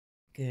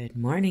Good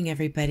morning,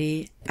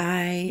 everybody.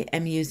 I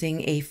am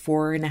using a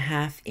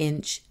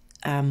 4.5-inch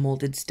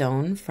molded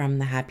stone from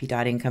the Happy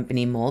Dotting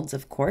Company molds,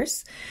 of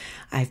course.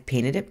 I've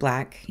painted it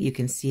black. You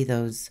can see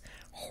those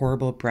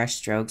horrible brush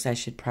strokes. I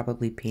should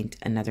probably paint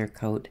another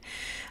coat.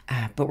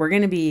 But we're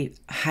going to be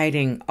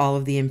hiding all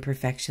of the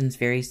imperfections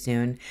very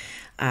soon.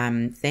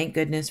 Thank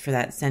goodness for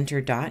that center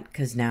dot,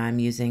 because now I'm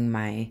using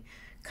my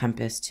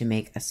compass to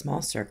make a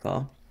small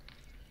circle.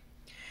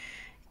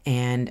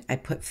 And I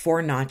put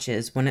 4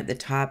 notches, one at the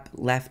top,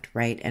 left,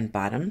 right, and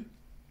bottom.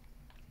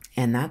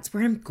 And that's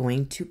where I'm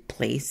going to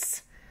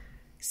place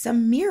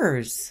some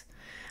mirrors.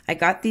 I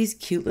got these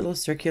cute little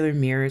circular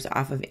mirrors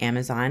off of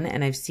Amazon,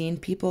 and I've seen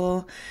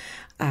people,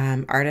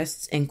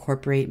 artists,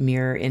 incorporate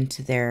mirror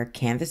into their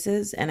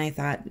canvases, and I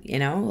thought,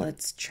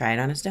 let's try it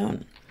on a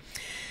stone.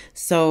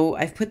 So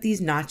I've put these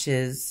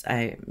notches,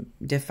 I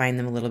define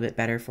them a little bit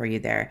better for you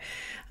there,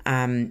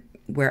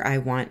 where I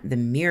want the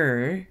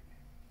mirror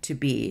to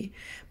be,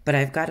 but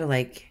I've got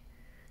to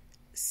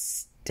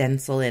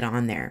stencil it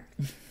on there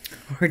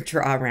or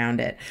draw around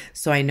it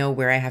so I know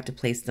where I have to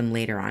place them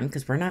later on,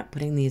 because we're not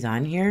putting these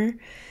on here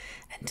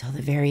until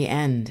the very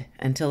end,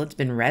 until it's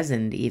been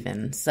resined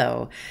even.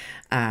 So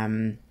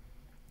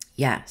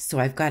yeah, so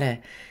I've got to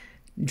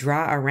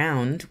draw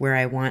around where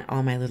I want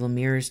all my little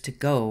mirrors to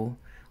go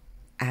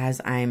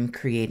as I'm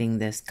creating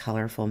this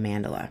colorful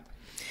mandala.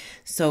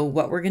 So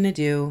what we're going to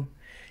do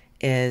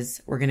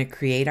is we're going to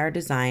create our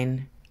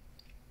design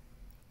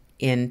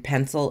in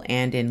pencil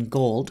and in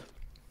gold.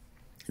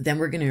 Then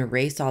we're going to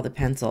erase all the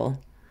pencil,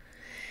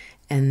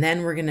 and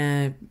then we're going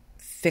to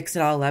fix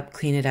it all up,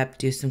 clean it up,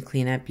 do some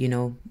cleanup, you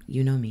know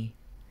me.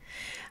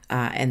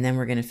 And then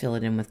we're going to fill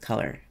it in with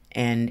color.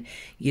 And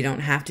you don't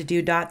have to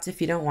do dots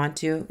if you don't want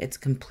to. It's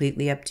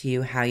completely up to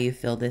you how you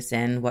fill this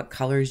in, what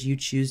colors you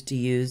choose to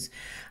use.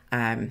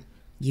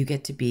 You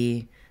get to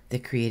be the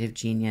creative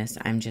genius.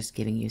 I'm just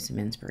giving you some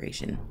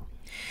inspiration.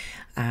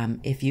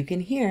 If you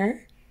can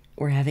hear,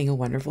 we're having a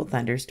wonderful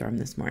thunderstorm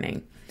this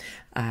morning.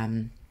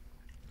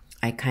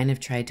 I kind of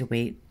tried to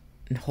wait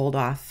and hold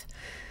off.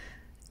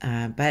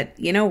 But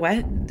you know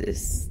what?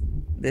 This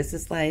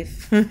is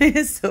life.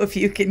 So if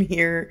you can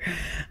hear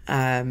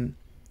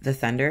the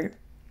thunder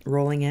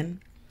rolling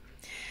in,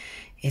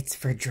 it's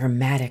for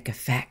dramatic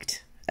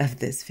effect of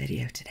this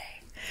video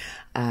today.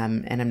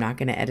 And I'm not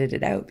going to edit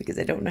it out because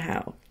I don't know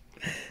how.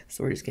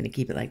 So we're just going to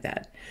keep it like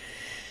that.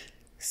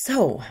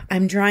 So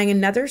I'm drawing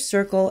another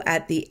circle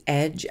at the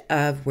edge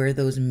of where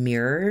those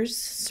mirrors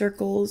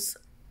circles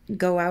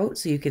go out.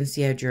 So you can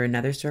see I drew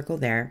another circle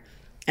there.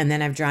 And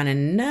then I've drawn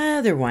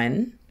another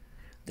one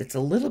that's a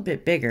little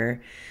bit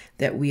bigger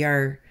that we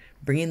are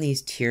bringing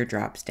these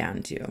teardrops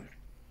down to.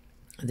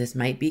 This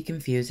might be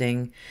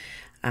confusing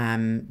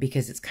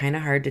because it's kind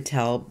of hard to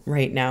tell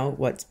right now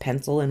what's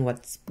pencil and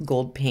what's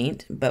gold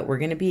paint, but we're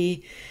going to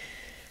be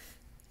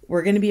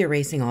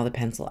erasing all the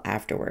pencil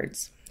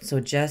afterwards. So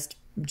just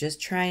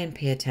try and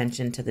pay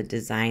attention to the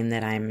design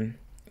that I'm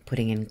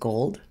putting in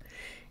gold.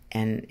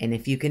 And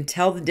if you can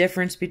tell the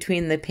difference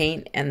between the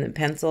paint and the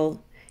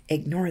pencil,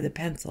 ignore the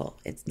pencil.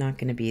 It's not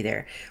going to be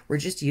there. We're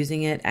just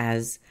using it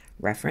as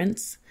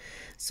reference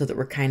so that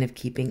we're kind of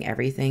keeping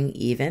everything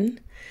even.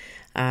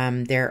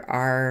 There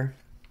are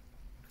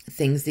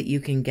things that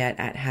you can get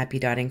at Happy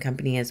Dotting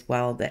Company as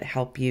well that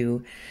help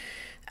you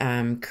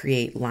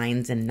create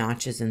lines and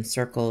notches and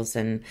circles,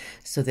 and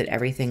so that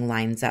everything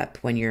lines up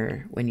when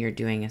you're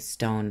doing a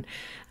stone.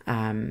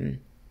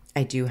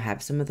 I do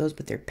have some of those,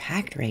 but they're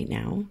packed right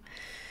now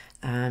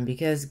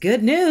because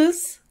good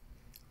news,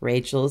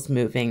 Rachel's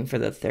moving for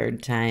the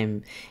 3rd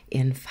time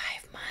in 5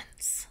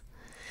 months.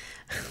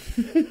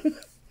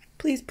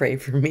 Please pray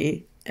for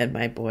me and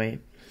my boy.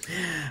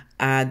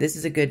 This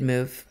is a good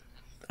move.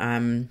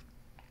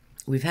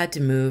 We've had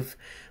to move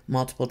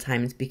multiple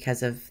times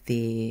because of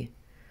the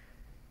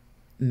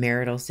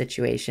marital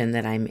situation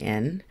that I'm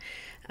in.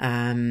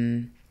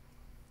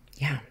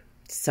 Yeah,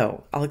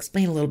 so I'll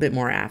explain a little bit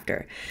more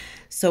after.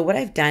 So what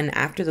I've done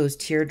after those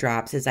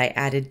teardrops is I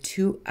added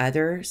 2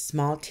 other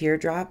small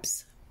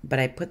teardrops, but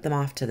I put them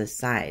off to the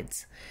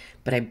sides.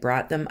 But I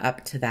brought them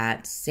up to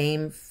that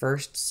same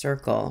first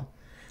circle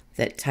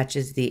that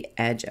touches the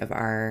edge of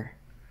our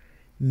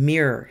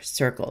mirror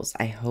circles.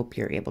 I hope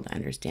you're able to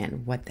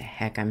understand what the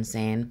heck I'm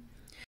saying.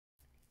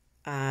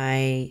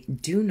 I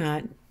do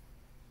not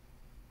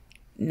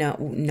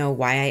know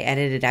why I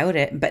edited out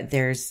it, but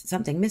there's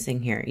something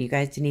missing here. You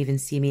guys didn't even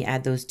see me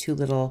add those 2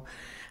 little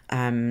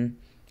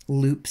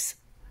loops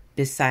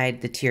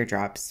beside the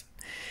teardrops.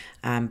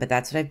 But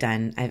that's what I've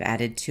done. I've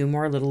added 2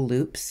 more little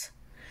loops,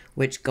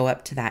 which go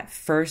up to that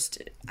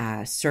first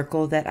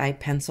circle that I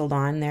penciled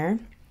on there.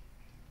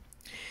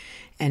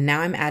 And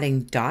now I'm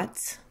adding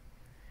dots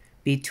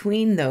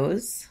between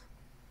those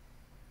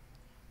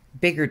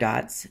bigger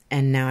dots,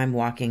 and now I'm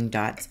walking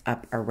dots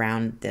up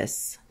around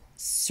this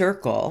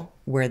circle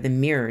where the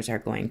mirrors are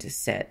going to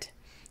sit.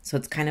 So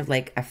it's kind of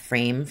like a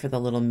frame for the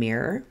little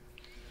mirror.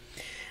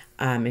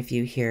 If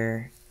you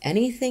hear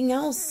anything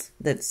else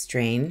that's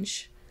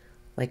strange,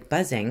 like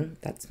buzzing.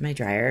 That's my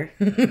dryer.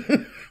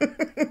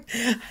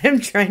 I'm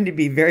trying to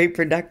be very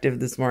productive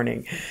this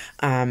morning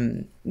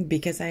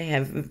because I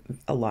have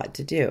a lot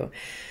to do.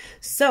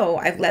 So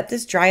I've let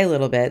this dry a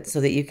little bit so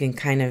that you can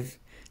kind of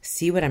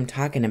see what I'm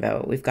talking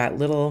about. We've got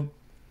little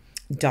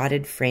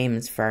dotted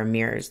frames for our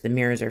mirrors. The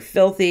mirrors are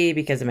filthy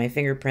because of my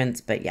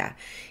fingerprints, but yeah,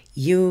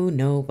 you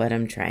know what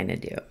I'm trying to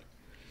do.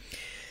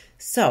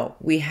 So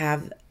we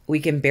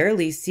can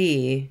barely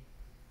see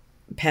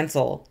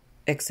pencil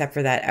except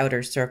for that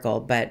outer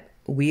circle, but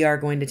we are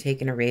going to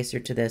take an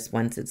eraser to this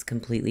once it's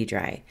completely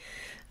dry.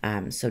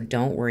 So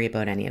don't worry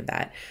about any of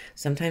that.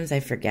 Sometimes I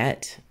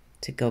forget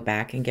to go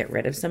back and get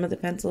rid of some of the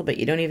pencil, but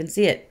you don't even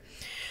see it.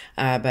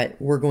 But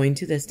we're going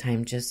to this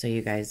time just so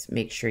you guys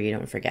make sure you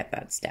don't forget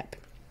that step.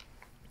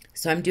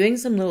 So I'm doing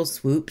some little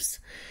swoops,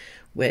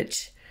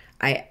 which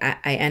I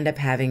end up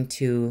having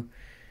to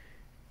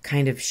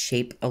kind of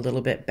shape a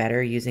little bit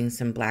better using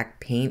some black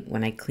paint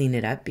when I clean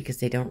it up because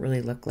they don't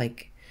really look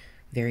like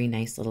very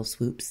nice little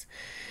swoops.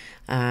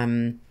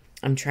 I'm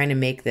trying to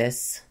make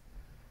this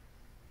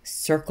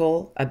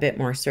circle a bit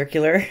more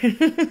circular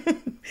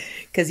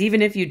because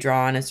even if you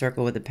draw on a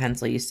circle with a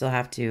pencil, you still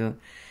have to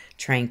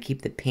try and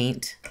keep the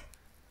paint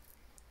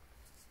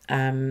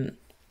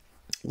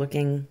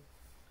looking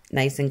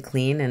nice and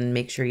clean and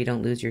make sure you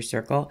don't lose your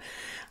circle.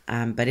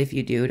 But if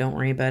you do, don't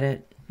worry about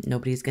it.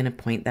 Nobody's going to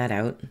point that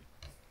out.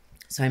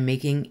 So I'm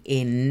making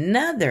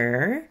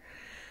another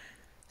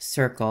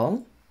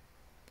circle.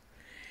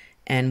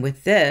 And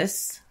with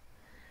this,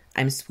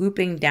 I'm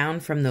swooping down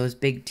from those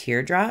big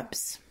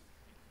teardrops,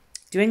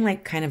 doing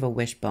like kind of a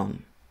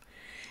wishbone.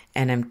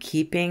 And I'm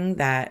keeping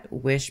that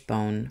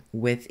wishbone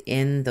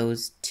within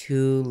those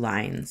two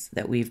lines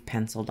that we've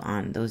penciled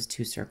on, those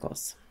two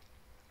circles.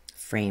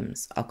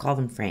 Frames. I'll call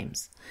them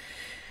frames.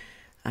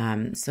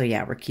 So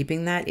yeah, we're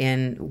keeping that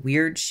in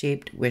weird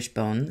shaped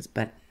wishbones,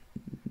 but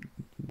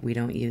we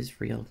don't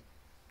use real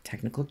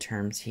technical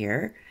terms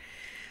here.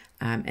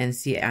 And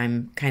see,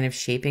 I'm kind of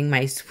shaping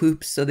my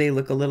swoops so they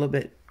look a little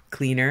bit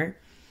cleaner.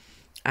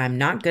 I'm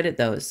not good at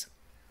those.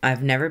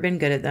 I've never been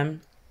good at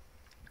them.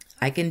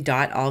 I can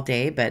dot all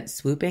day, but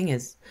swooping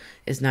is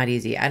not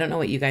easy. I don't know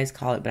what you guys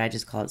call it, but I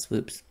just call it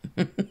swoops.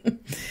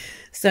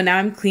 So now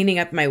I'm cleaning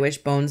up my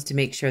wishbones to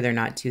make sure they're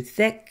not too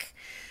thick.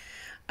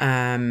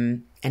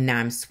 And now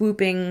I'm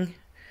swooping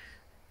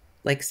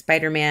like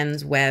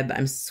Spider-Man's web.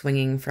 I'm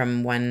swinging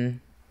from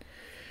one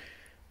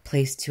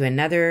place to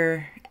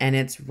another, and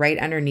it's right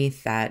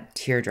underneath that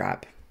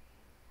teardrop.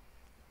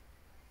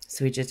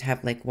 So we just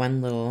have like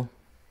one little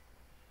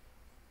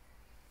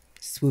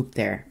swoop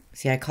there.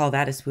 See, I call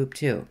that a swoop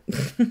too.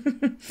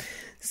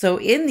 So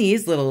in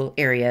these little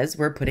areas,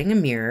 we're putting a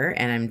mirror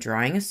and I'm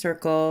drawing a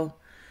circle.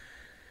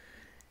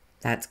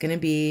 That's going to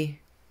be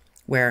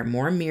where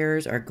more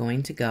mirrors are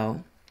going to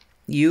go.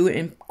 You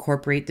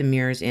incorporate the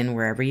mirrors in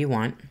wherever you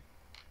want.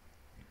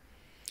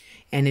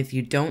 And if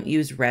you don't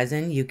use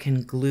resin, you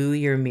can glue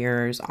your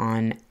mirrors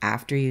on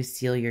after you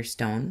seal your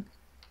stone.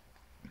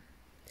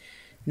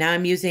 Now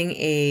I'm using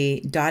a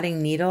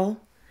dotting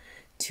needle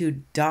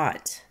to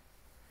dot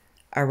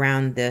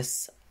around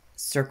this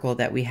circle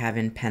that we have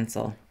in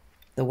pencil,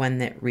 the one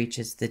that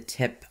reaches the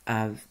tip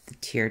of the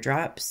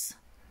teardrops.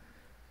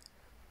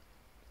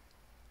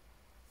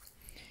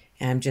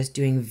 And I'm just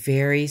doing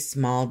very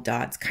small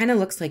dots. Kind of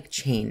looks like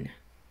chain.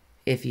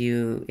 If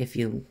you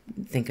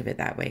think of it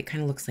that way, it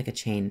kind of looks like a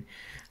chain.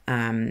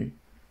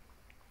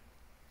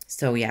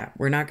 So yeah,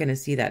 we're not going to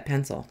see that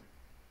pencil.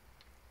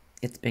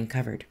 It's been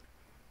covered.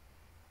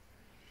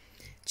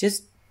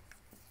 Just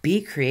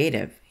be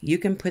creative. You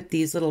can put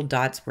these little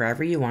dots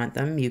wherever you want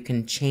them. You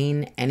can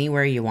chain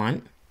anywhere you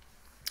want.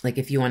 Like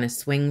if you want to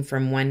swing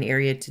from one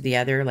area to the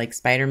other, like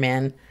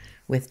Spider-Man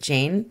with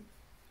chain,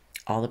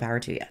 all the power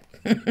to you.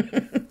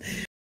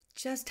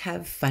 Just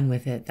have fun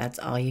with it. That's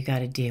all you got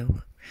to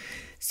do.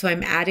 So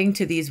I'm adding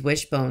to these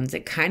wishbones.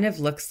 It kind of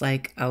looks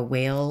like a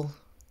whale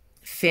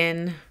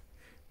fin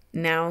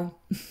now.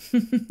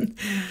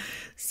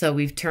 So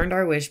we've turned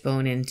our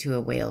wishbone into a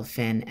whale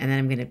fin, and then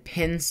I'm going to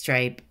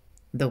pinstripe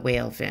the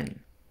whale fin.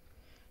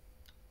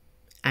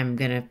 I'm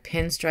going to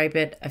pinstripe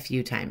it a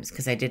few times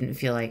because I didn't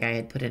feel like I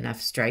had put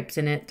enough stripes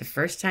in it the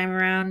first time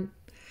around.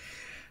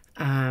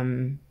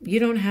 You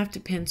don't have to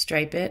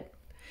pinstripe it.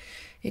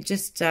 It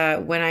just,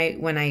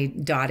 when I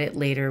dot it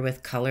later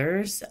with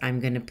colors, I'm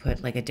going to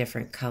put like a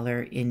different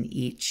color in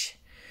each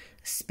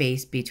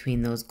space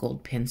between those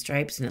gold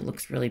pinstripes, and it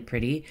looks really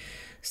pretty.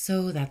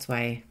 So that's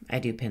why I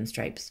do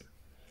pinstripes.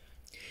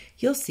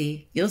 You'll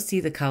see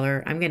the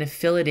color. I'm going to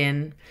fill it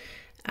in,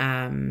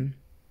 and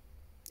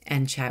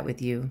chat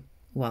with you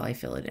while I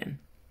fill it in.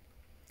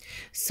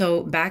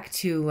 So back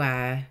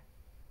to,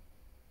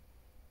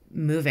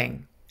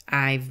 moving.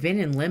 I've been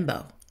in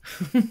limbo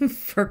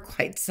for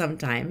quite some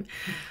time.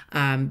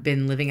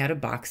 Been living out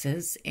of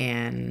boxes,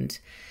 and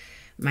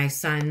my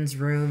son's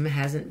room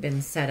hasn't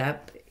been set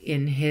up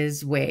in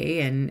his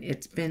way, and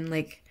it's been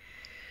like,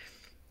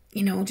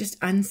 you know, just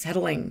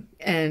unsettling,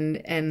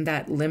 and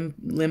that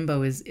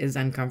limbo is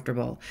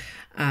uncomfortable.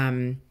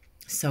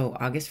 So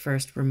August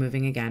 1st, we're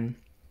moving again.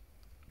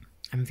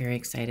 I'm very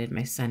excited.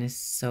 My son is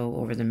so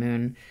over the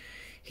moon.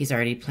 He's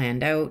already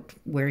planned out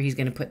where he's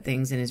going to put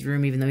things in his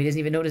room, even though he doesn't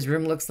even know what his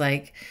room looks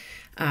like.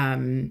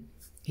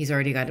 He's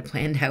already got it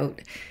planned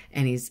out,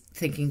 and he's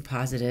thinking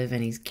positive,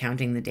 and he's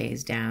counting the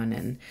days down,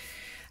 and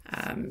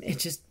it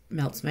just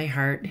melts my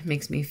heart. It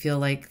makes me feel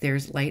like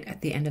there's light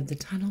at the end of the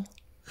tunnel,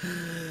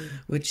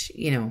 which,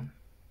 you know,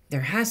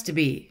 there has to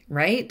be,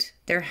 right?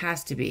 There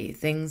has to be.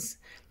 Things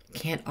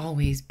can't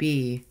always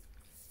be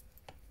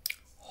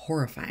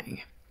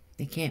horrifying.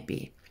 They can't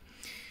be.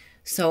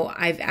 So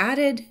I've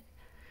added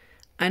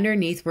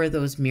underneath where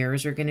those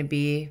mirrors are going to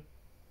be,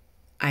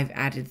 I've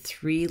added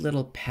 3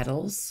 little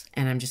petals,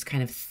 and I'm just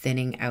kind of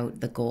thinning out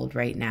the gold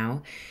right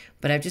now.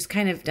 But I've just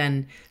kind of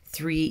done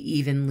 3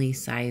 evenly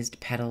sized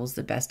petals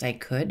the best I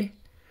could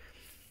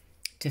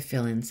to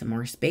fill in some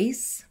more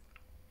space.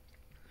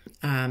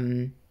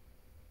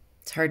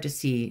 It's hard to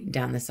see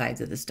down the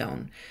sides of the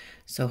stone,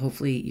 so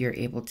hopefully you're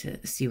able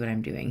to see what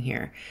I'm doing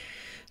here.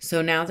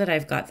 So now that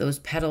I've got those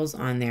petals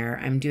on there,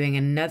 I'm doing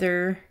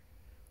another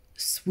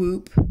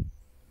swoop.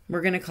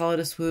 We're going to call it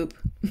a swoop.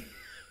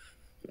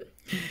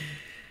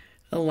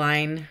 A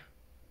line.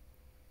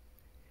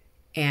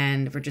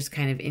 And we're just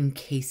kind of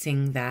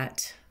encasing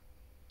that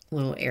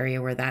little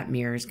area where that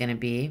mirror is going to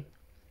be.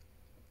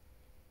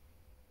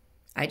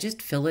 I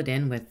just fill it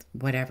in with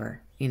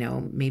whatever, you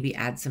know, maybe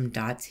add some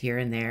dots here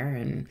and there,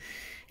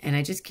 and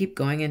I just keep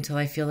going until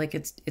I feel like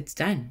it's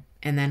done.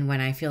 And then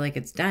when I feel like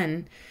it's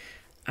done,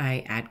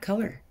 I add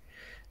color.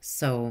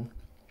 So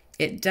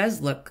it does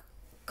look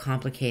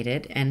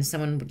complicated, and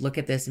someone would look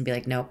at this and be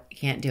like, nope,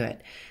 can't do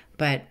it.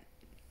 But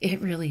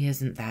it really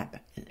isn't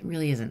that. It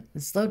really isn't.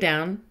 Slow it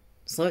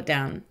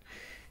down,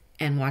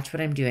 and watch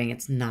what I'm doing.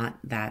 It's not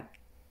that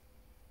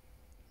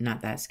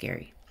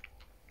scary.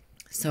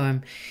 So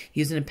I'm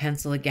using a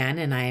pencil again,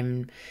 and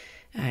I'm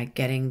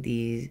getting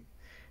the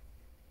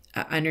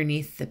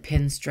underneath the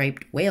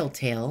pinstriped whale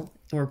tail.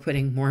 We're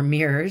putting more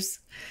mirrors.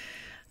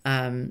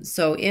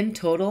 So in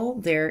total,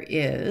 there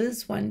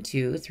is 1,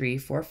 2, 3,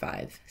 4,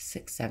 5,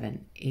 6,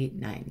 7, 8,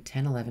 9,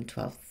 10, 11,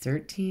 12,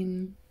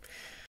 13.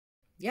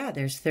 Yeah,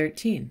 there's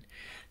 13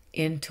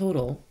 in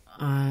total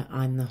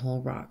on the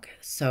whole rock.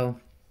 So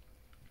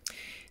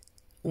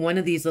one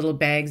of these little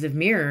bags of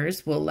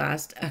mirrors will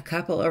last a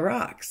couple of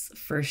rocks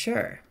for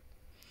sure.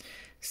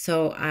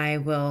 So I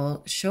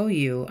will show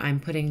you, I'm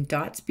putting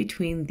dots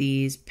between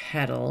these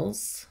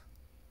petals,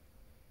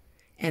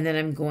 and then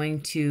I'm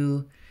going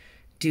to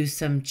do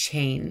some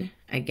chain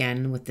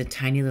again with the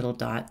tiny little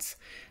dots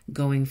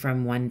going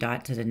from one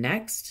dot to the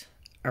next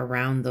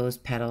around those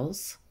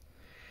petals.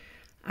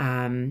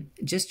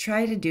 Just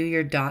try to do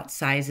your dot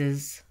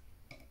sizes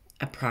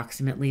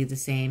approximately the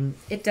same.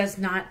 It does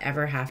not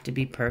ever have to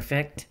be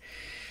perfect,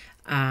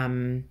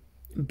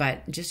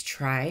 but just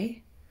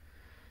try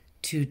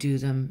to do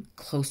them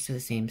close to the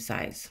same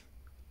size.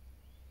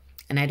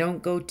 And I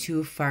don't go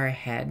too far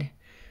ahead.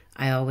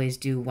 I always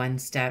do one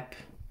step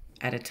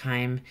at a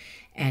time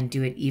and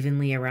do it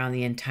evenly around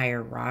the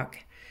entire rock.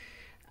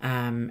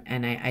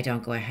 And I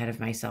don't go ahead of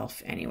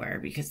myself anywhere,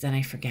 because then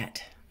I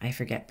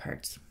forget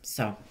parts.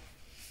 So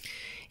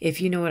if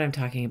you know what I'm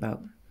talking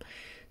about.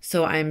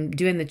 So I'm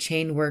doing the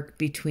chain work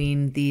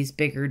between these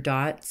bigger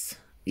dots.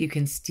 You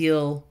can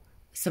steal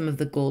some of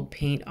the gold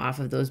paint off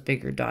of those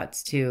bigger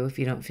dots too, if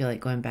you don't feel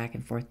like going back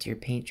and forth to your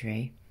paint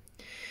tray.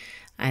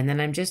 And then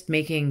I'm just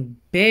making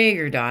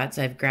bigger dots.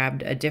 I've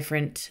grabbed a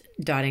different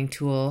dotting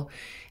tool,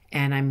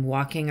 and I'm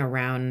walking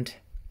around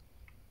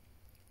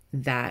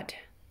that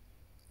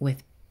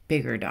with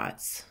bigger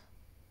dots,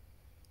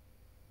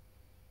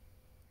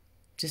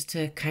 just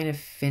to kind of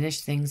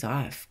finish things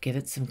off, give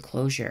it some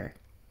closure,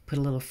 put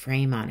a little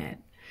frame on it.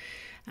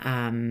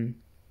 And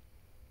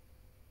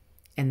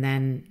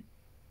then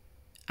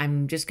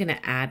I'm just going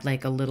to add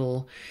like a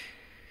little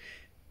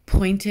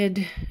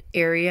pointed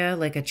area,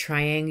 like a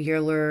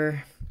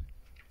triangular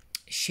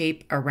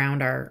shape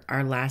around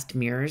our last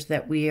mirrors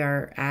that we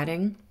are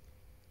adding.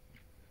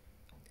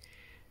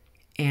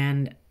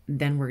 And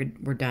then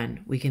we're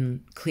done. We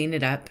can clean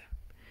it up,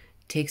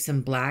 take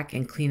some black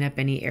and clean up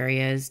any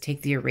areas,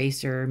 take the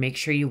eraser, make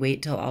sure you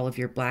wait till all of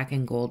your black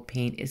and gold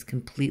paint is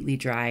completely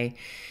dry.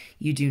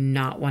 You do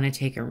not want to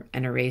take an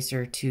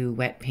eraser to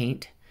wet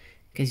paint,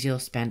 because you'll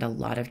spend a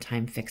lot of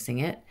time fixing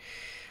it.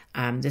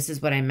 This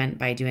is what I meant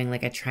by doing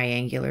like a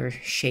triangular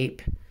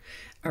shape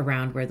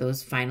around where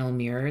those final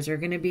mirrors are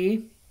going to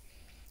be.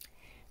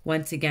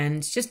 Once again,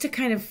 it's just to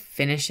kind of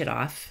finish it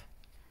off.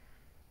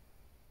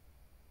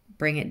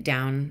 Bring it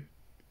down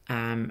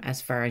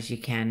as far as you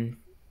can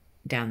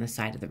down the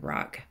side of the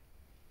rock.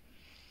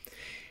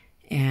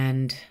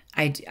 And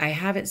I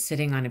have it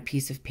sitting on a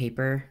piece of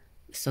paper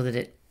so that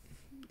it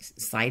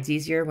slides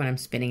easier when I'm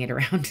spinning it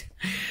around.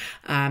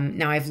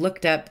 Now I've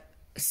looked up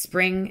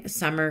spring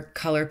summer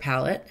color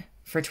palette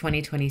for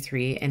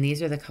 2023, and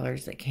these are the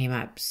colors that came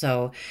up.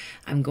 So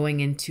I'm going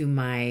into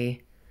my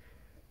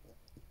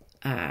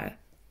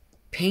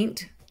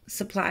paint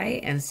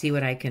supply and see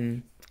what I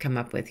can come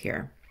up with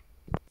here.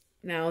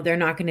 Now, they're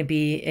not going to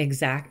be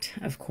exact,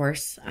 of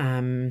course,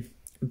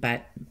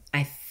 but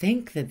I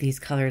think that these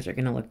colors are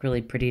going to look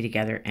really pretty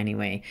together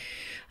anyway.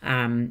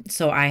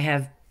 So I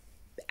have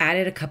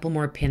added a couple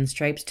more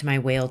pinstripes to my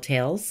whale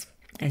tails.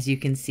 As you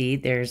can see,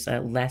 there's a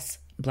less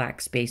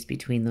black space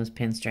between those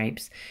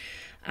pinstripes.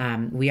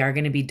 We are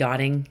going to be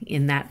dotting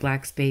in that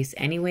black space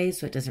anyway,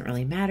 so it doesn't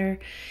really matter.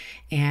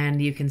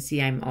 And you can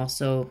see I'm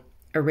also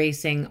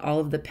erasing all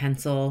of the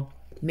pencil.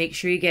 Make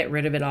sure you get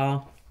rid of it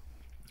all.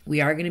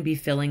 We are going to be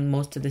filling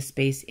most of the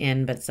space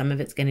in, but some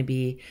of it's going to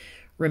be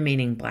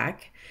remaining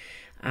black.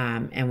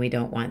 And we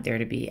don't want there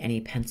to be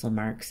any pencil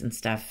marks and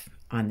stuff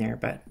on there,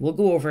 but we'll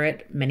go over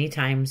it many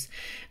times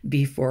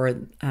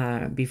before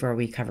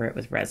we cover it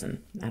with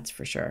resin, that's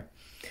for sure.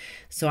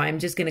 So I'm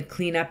just going to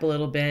clean up a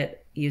little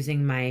bit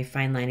using my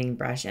fine lining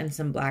brush and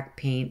some black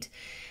paint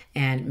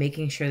and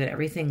making sure that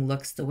everything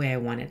looks the way I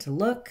want it to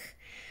look.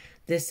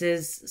 This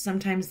is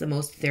sometimes the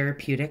most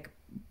therapeutic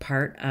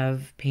part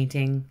of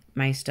painting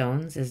my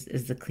stones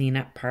is the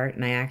cleanup part,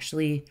 and I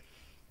actually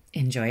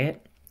enjoy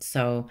it.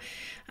 So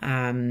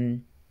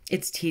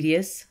it's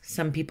tedious.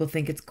 Some people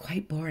think it's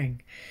quite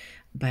boring,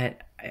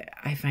 but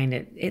I find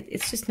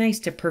it's just nice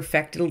to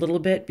perfect it a little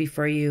bit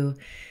before you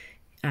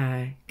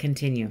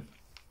continue.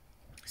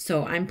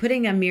 So I'm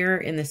putting a mirror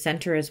in the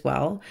center as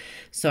well.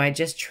 So I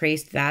just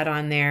traced that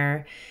on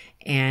there,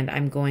 and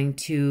I'm going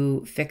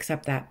to fix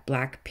up that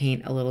black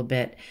paint a little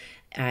bit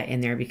in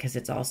there because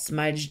it's all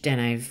smudged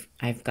and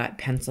I've got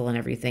pencil and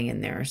everything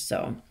in there.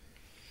 So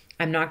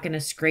I'm not going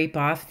to scrape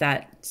off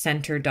that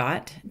center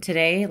dot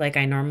today like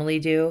I normally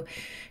do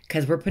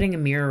because we're putting a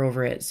mirror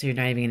over it, so you're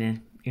not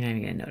even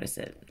gonna notice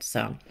it.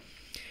 So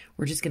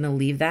we're just gonna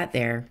leave that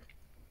there.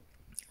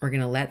 We're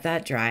gonna let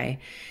that dry,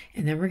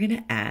 and then we're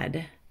gonna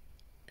add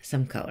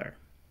some color.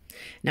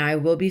 Now I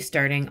will be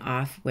starting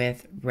off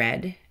with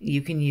red.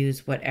 You can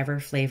use whatever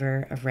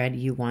flavor of red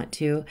you want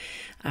to.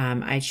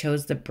 I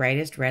chose the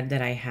brightest red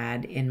that I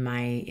had in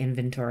my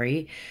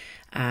inventory.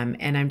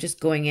 And I'm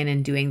just going in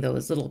and doing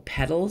those little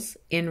petals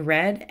in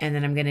red, and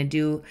then I'm gonna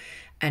do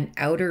an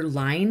outer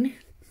line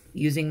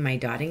using my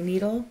dotting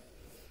needle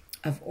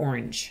of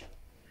orange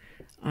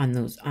on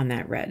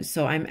that red.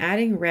 So I'm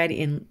adding red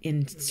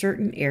in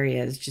certain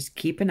areas. Just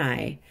keep an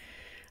eye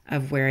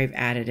of where I've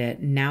added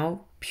it.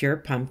 Now pure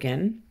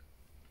pumpkin.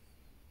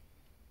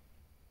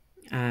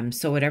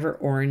 So whatever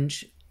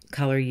orange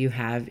color you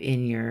have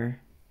in your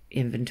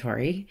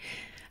inventory.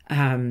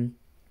 I'm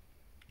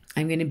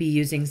going to be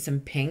using some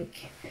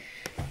pink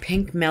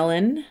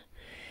melon.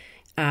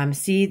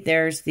 See,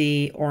 there's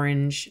the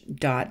orange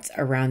dots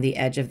around the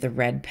edge of the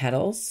red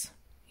petals.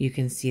 You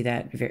can see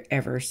that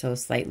ever so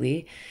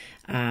slightly.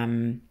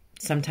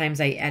 Sometimes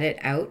I edit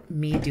out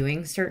me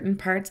doing certain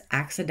parts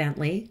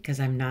accidentally because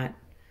I'm not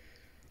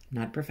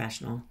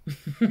professional.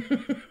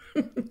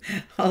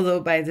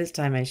 Although by this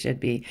time I should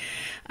be.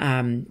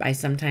 I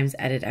sometimes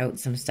edit out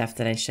some stuff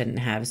that I shouldn't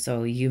have,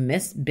 so you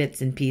miss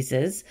bits and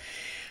pieces.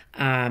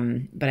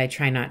 But I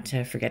try not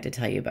to forget to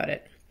tell you about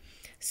it.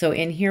 So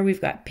in here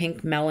we've got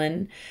pink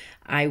melon.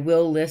 I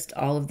will list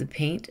all of the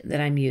paint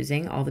that I'm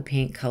using, all the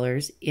paint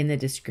colors in the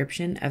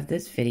description of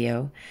this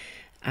video,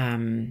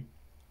 in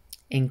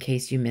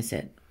case you miss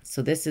it.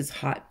 So this is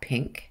Hot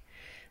Pink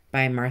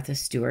by Martha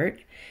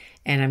Stewart,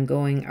 and I'm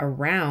going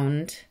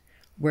around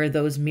where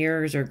those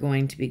mirrors are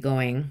going to be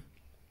going,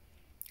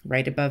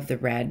 right above the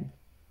red.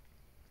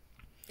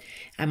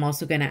 I'm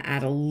also going to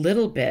add a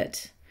little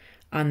bit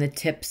on the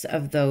tips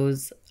of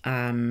those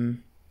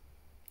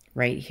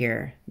right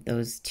here,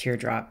 those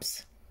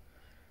teardrops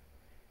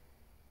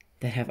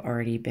that have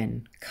already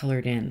been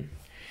colored in.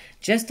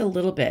 Just a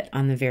little bit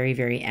on the very,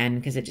 very end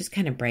because it just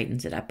kind of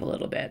brightens it up a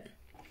little bit.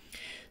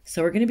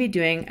 So we're going to be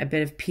doing a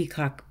bit of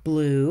peacock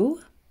blue,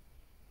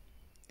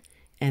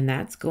 and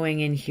that's going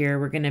in here.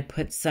 We're going to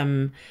put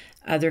some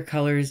other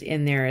colors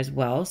in there as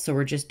well. So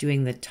we're just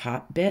doing the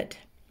top bit.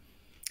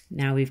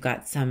 Now we've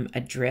got some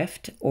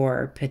adrift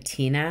or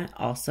patina,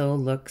 also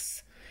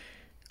looks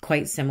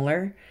quite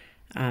similar.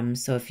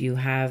 So if you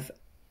have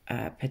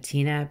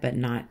patina but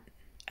not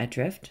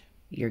adrift,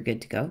 you're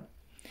good to go.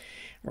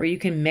 Or you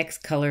can mix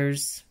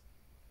colors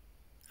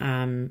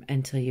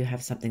until you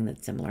have something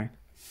that's similar.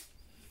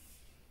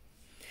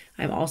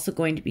 I'm also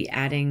going to be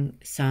adding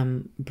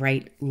some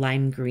bright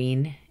lime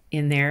green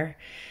in there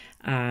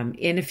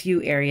in a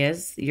few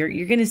areas. You're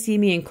going to see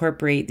me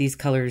incorporate these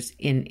colors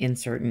in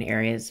certain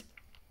areas.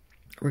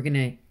 We're going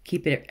to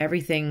keep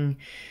everything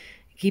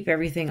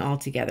all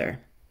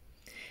together.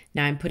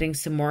 Now I'm putting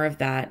some more of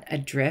that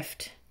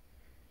adrift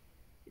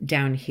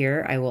down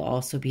here. I will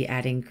also be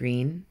adding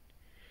green.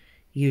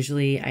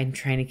 Usually I'm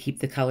trying to keep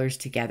the colors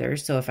together.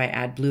 So if I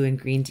add blue and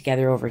green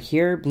together over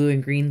here, blue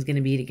and green is going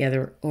to be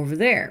together over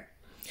there.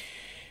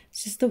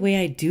 It's just the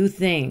way I do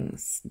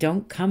things.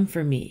 Don't come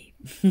for me.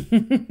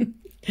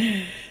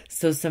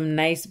 So some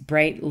nice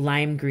bright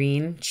lime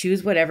green.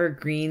 Choose whatever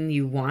green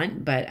you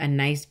want, but a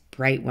nice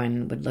bright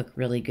one would look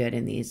really good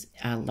in these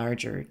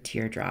larger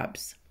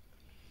teardrops.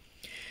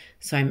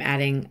 So I'm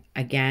adding,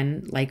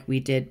 again, like we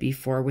did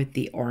before with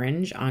the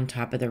orange on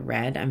top of the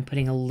red, I'm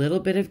putting a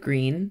little bit of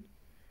green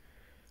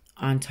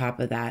on top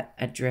of that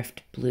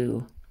adrift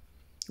blue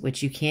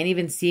which you can't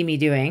even see me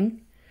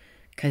doing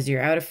because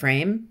you're out of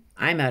frame.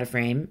 I'm out of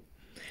frame,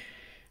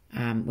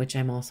 which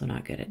I'm also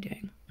not good at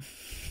doing.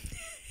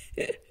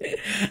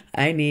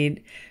 I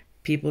need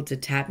people to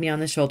tap me on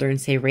the shoulder and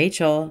say,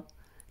 Rachel,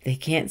 they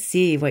can't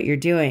see what you're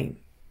doing.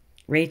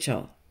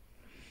 Rachel.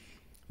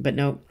 But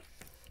nope,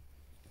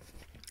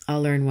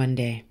 I'll learn one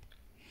day.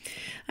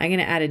 I'm going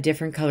to add a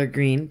different color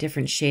green,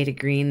 different shade of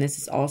green. This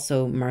is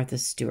also Martha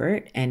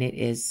Stewart, and it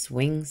is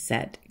Swing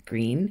Set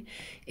Green.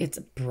 It's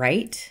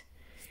bright,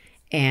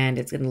 and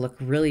it's going to look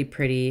really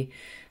pretty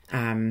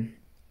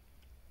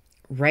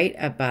right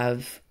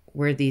above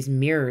where these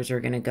mirrors are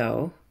going to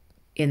go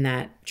in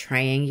that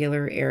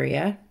triangular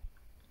area.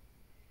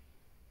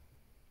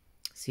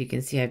 So you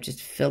can see I've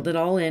just filled it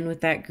all in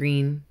with that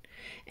green.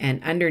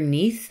 And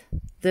underneath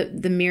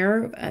the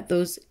mirror at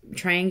those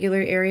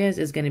triangular areas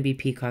is going to be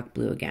peacock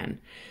blue again.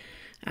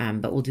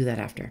 But we'll do that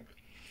after.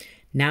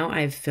 Now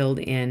I've filled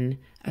in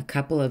a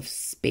couple of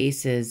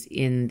spaces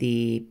in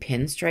the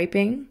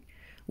pinstriping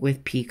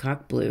with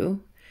peacock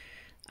blue.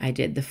 I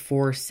did the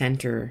 4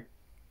 center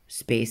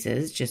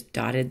spaces, just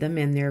dotted them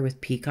in there with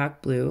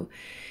peacock blue.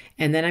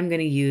 And then I'm going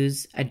to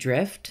use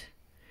adrift.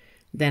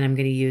 Then I'm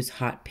going to use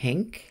hot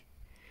pink.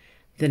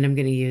 Then I'm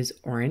going to use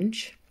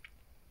orange.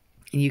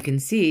 And you can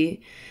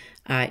see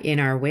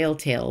in our whale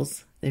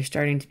tails, they're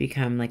starting to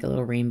become like a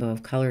little rainbow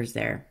of colors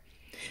there.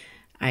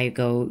 I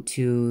go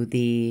to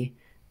the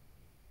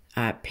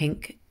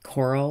pink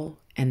coral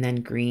and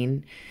then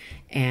green,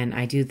 and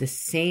I do the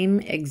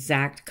same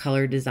exact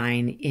color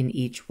design in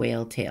each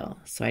whale tail.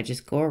 So I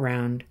just go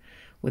around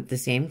with the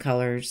same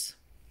colors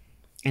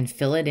and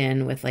fill it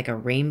in with like a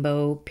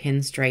rainbow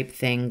pinstripe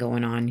thing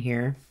going on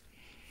here.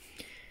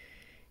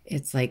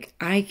 It's like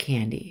eye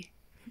candy.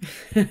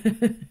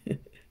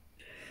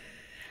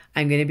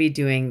 I'm going to be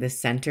doing the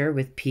center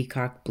with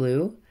peacock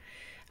blue.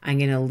 I'm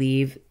going to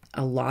leave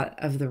a lot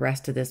of the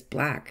rest of this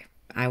black.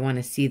 I want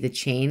to see the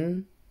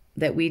chain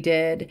that we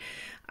did.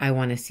 I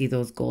want to see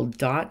those gold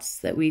dots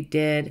that we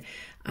did.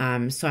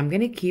 So I'm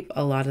going to keep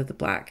a lot of the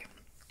black.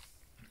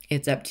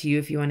 It's up to you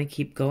if you want to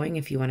keep going.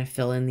 If you want to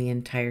fill in the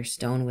entire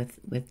stone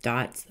with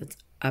dots, that's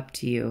up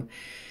to you.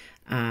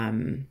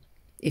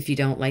 If you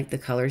don't like the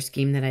color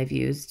scheme that I've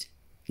used,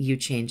 you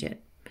change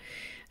it.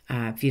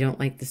 If you don't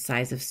like the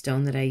size of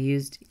stone that I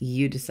used,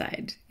 you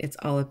decide. It's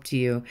all up to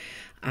you.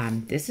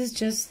 This is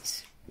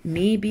just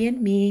me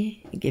being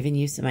me, giving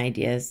you some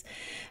ideas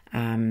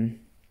and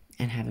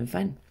having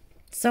fun.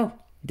 So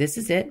this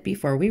is it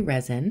before we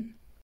resin.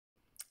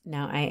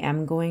 Now I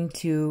am going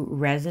to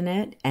resin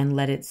it and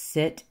let it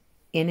sit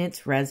in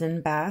its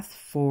resin bath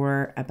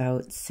for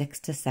about 6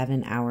 to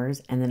 7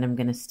 hours, and then I'm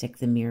going to stick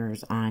the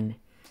mirrors on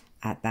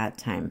at that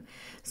time.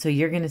 So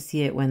you're going to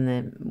see it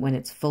when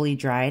it's fully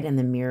dried and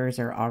the mirrors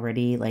are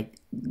already like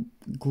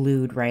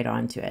glued right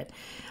onto it.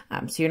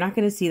 So you're not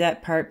going to see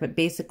that part, but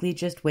basically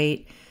just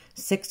wait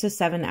 6 to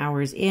 7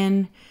 hours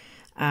in.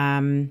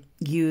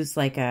 Use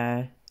like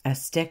a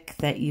stick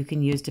that you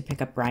can use to pick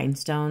up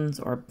rhinestones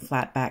or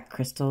flat back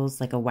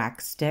crystals, like a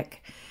wax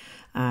stick,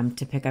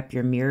 to pick up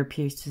your mirror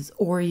pieces,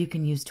 or you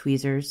can use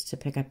tweezers to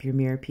pick up your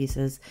mirror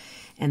pieces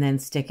and then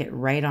stick it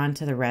right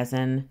onto the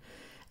resin.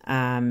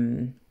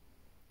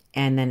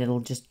 And then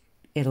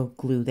it'll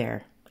glue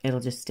there. It'll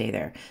just stay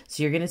there.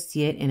 So you're going to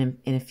see it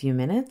in a few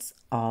minutes,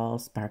 all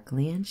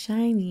sparkly and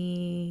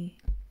shiny.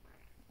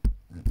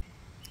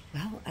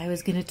 Well, I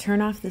was going to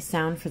turn off the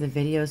sound for the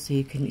video so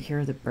you couldn't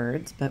hear the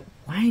birds, but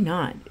why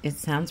not? It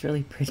sounds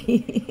really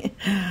pretty.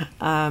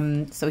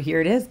 So here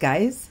it is,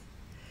 guys.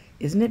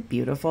 Isn't it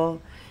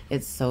beautiful?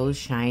 It's so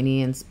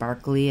shiny and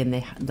sparkly,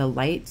 and the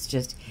lights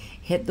just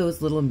hit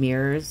those little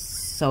mirrors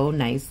so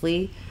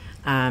nicely.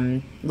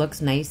 Looks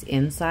nice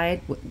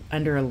inside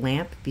under a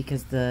lamp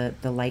because the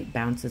light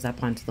bounces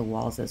up onto the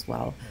walls as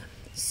well.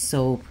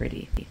 So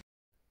pretty.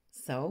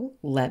 So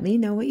let me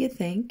know what you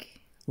think.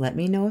 Let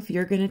me know if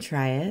you're going to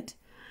try it.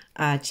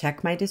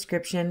 Check my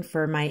description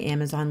for my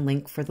Amazon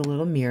link for the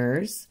little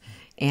mirrors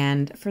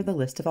and for the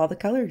list of all the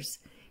colors.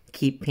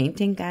 Keep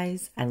painting,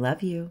 guys. I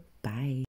love you. Bye.